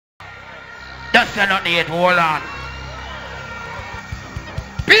That's not it, hold on.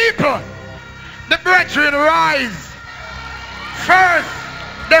 People, the brethren rise. First,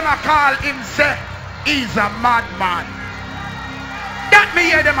 them a call him say, he's a madman. That me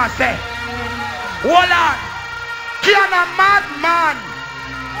hear them a say. Hold on. Can a madman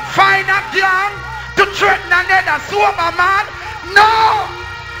find a gang to threaten another sober man? No!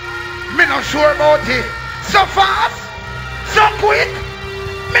 Me not sure about it. So fast, so quick.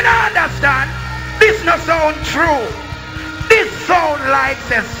 Me not understand. This not sound true. This sound like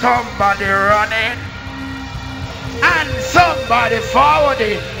there's somebody running and somebody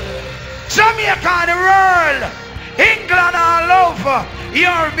forwarding. Jamaica and the world, England all over,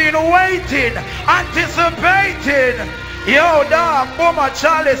 you've been waiting, anticipating. Yo, dog, Boomer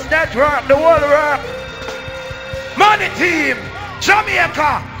Chalice Network, the world work. Money team,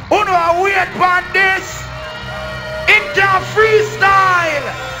 Jamaica, who know wait for this? Him can freestyle.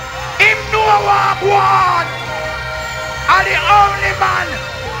 Him know what one. And the only man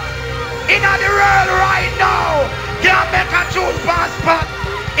in the world right now can make a true passport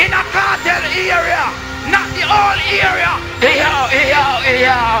in a cartel area, not the whole area.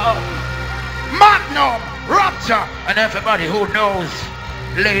 Yo. Magnum, Rapture, and everybody who knows.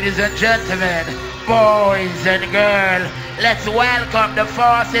 Ladies and gentlemen, boys and girls, let's welcome the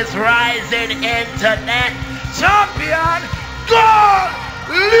fastest rising internet champion,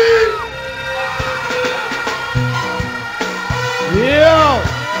 Gully. Yo,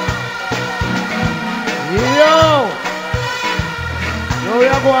 we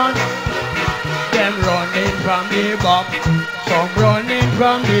are going. Them running from the bop, some running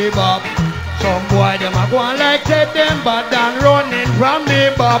from the bop. Some boy them are going like said them bad and running from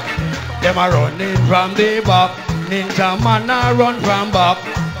the bop. Them are running from the bop. Ninja man a run from bop.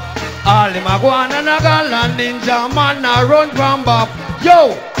 All them are going and a galan. Ninja man a run from bop.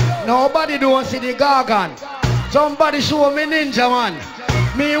 Yo, nobody don't see the gargan. Somebody show me Ninja man.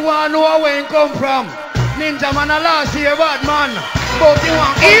 Me want know where he come from. Ninja man a last year bad man. But he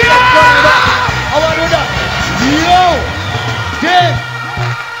want come back. I want to do that. Yo! Dave!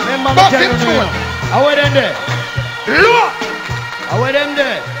 Remember me tell you now. How are them there? Look! How are them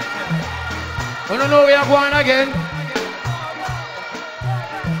there? You don't know where you're going again?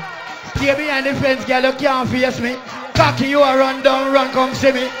 Stay behind the fence, girl. You can't face me. Cocky you a run down, run come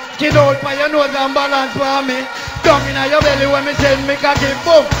see me. Skin out by your nose and balance for me. Down in your belly when me send me cocky,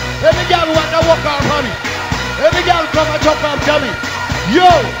 boom. Every girl want to walk out for me. Every girl come and chop after me. Yo!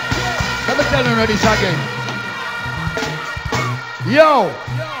 Let me tell you this again. Yo!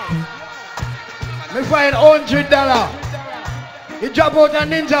 Me find $100. He drop out a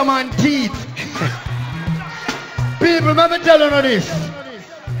Ninja man teeth. People, let me tell you this.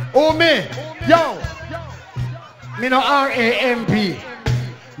 Oh me, yo! Me no R-A-M-P.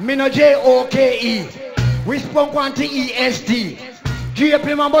 Me no J-O-K-E. We spunk one T-E-S-T.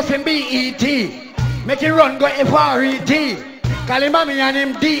 G-A-P man boss him B-E-T. Make him run go F-R-E-T. Call him mommy and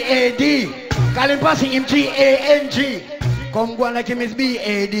him D-A-D. Call him passing him G-A-N-G. Come go on like him is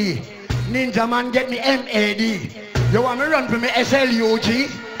B-A-D. Ninja man get me M-A-D. You want me run for me S-L-U-G?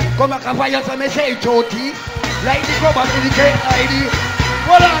 Come back and fire some S-H-O-T. Like the go back to the K-I-D.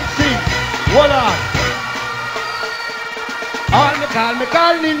 Hold on, see. Hold on. All me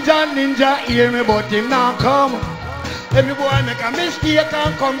call ninja, hear me but him not come. Every boy make a mistake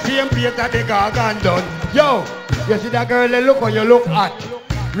and come see him play that the gargan done. Yo, you see that girl, look how you look at.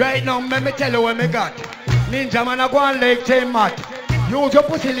 Right now, let me tell you what me got. Ninja man a go on like same mat. Use your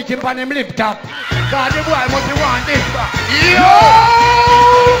pussy lick him on him lip top. Cause the boy must want this back. Yo!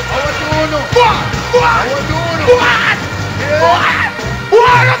 How do you know? What? How do you know?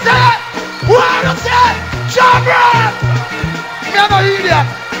 What you say? What you say? Shabra! You're no idiot.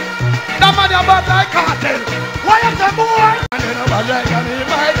 That man is bad like cartel. Why you say boy? You're no bad like me,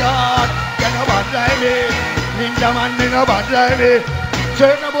 my God. You're no bad like me. Ninja man, they no bad like me.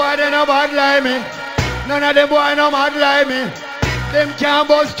 Certain boy, they no bad like me. None of them boy no mad like me. Them can't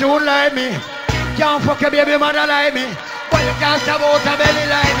bust tune like me. Can't fuck a baby mother like me. But you can't stab out a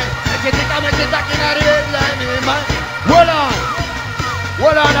belly like me. Make it think I make it back in the head like me, man. Hold on.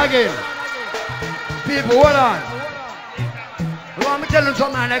 Hold on again. People, hold on. You want me tell you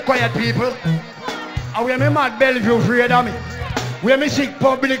something like quiet people? And we me mad Bellevue afraid of me. We me sick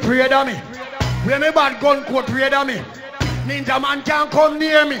public afraid of me. We me bad gun coat afraid of me. Ninja man can't come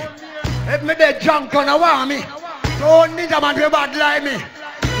near me. If me dead drunk on a want me. So ninja man be bad like me.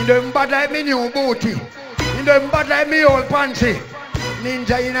 In them bad like me new booty. In them bad like me old panty.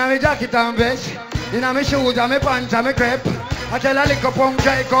 Ninja in a me jacket and vest. In a me shoes and me pants and me crepe. I tell a little punk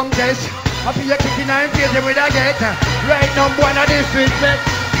try come test. I feel you kicking and face with a get. Right now, boy, not disrespect.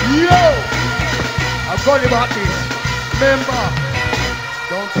 Yo! I've got about this. Remember,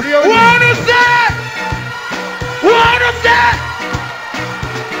 don't play with me. Wanna say? Wanna say?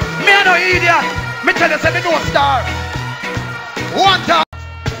 Me no idiot. Me tell you, say me no star. One time.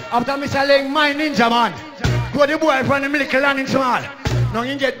 After me selling my ninja man. Go the boy from the military land in small. Now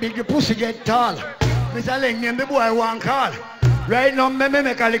you get big, the pussy get tall. Mr. Ling name the boy one call. Right now me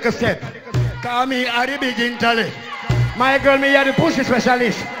make a little step. Call me are the big intellect. My girl me are the pussy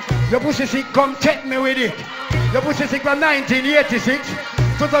specialist. The pussy sick come check me with it. The pussy sick from 1986.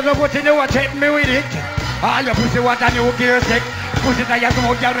 2014 you check me with it. All your pussy what a new gear sick. Pussy that you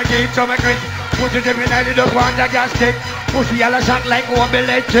smoke you make it so make it. Pussy the midnight don't want a gas stick. Pussy yellow shot like one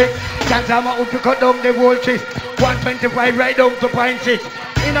electric. Chance I'm out to cut down the voltage. 125 right down to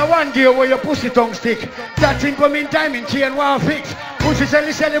 0.6. In a one gear where your pussy tongue stick. That thing come in time in chain one fix. Pussy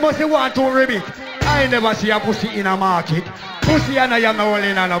sell must want to ribbit. I never see a pussy in a market. Pussy and I am no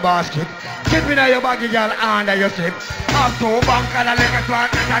in a basket. Keep in your baggy girl under your slip. I'm so bank and I like a twat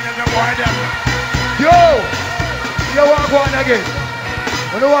and the boy them. Yo! You want to go on again?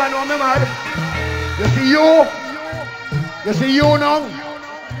 You don't want to know me mad? You see you? You see you now?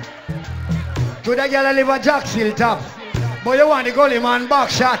 To the girl live a jack seal top. But you want the gully man back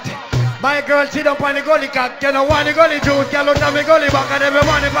shot. My girl sit up on the gully cock. You don't want the gully juice. Girl out of the gully back. And every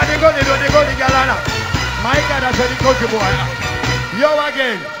money for the gully do the gully girl Anna. My God, that's what the country boy. Yo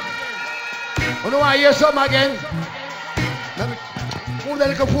again. You know I hear something again? Let me move that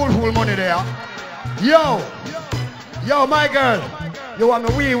little fool money there. Yo. Yo, my girl. You want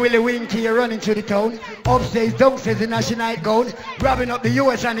me wee willy winky running through the town. Upstairs, downstairs, the national gown. Grabbing up the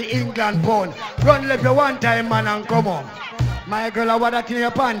US and the England pound. Run left you one time, man, and come on. My girl, I want that in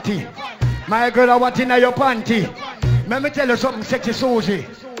your panty. My girl, I want in your panty. Let me tell you something sexy, Susie.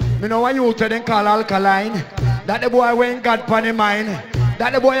 Me know what you to them call alkaline. That the boy went God pon the mind.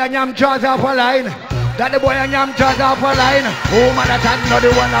 That the boy a yam jaws off a line. That the boy a yam jaws off a line. Oh man, that's not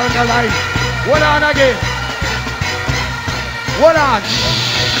the one alkaline. Hold on again. Hold on.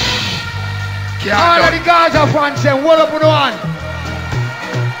 All of the Gaza fans say, hold up on one.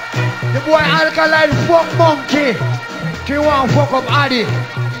 The boy alkaline fuck monkey. He want fuck up Addy.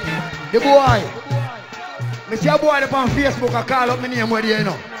 The boy. Me see a boy up on Facebook I call up my name where you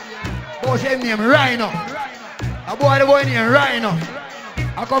know. Boy say name Rhino. A boy the boy name Rhino.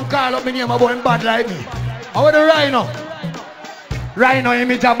 I come call up my name a boy bad like me. I want the Rhino. Rhino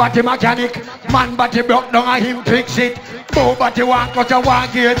him is a batty mechanic. Man batty broke down and him fix it. Bow batty one cut a one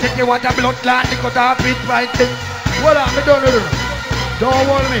gear. Take you want a blood clot. They cut a fit right thing. Hold on, me don't do. Don't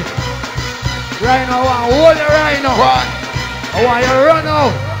hold me. Rhino, I want hold the Rhino. What? I want you run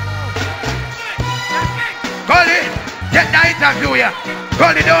out. Gully, get the interview here.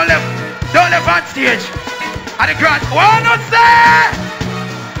 Gully, don't left on stage. And the crowd, wanna say?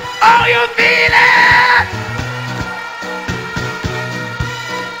 How you feeling?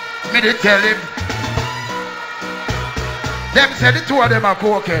 Me did tell him. Them said the two of them are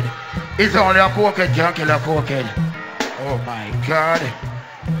cokehead. It's only a cokehead can't kill a cokehead. Oh my God.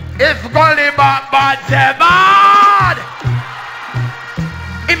 If Gully bad, say bad.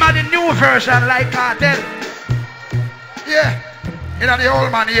 Him a the new version like Cartel. Yeah. In the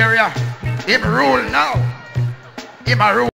old man area. Him rule now. Him a rule.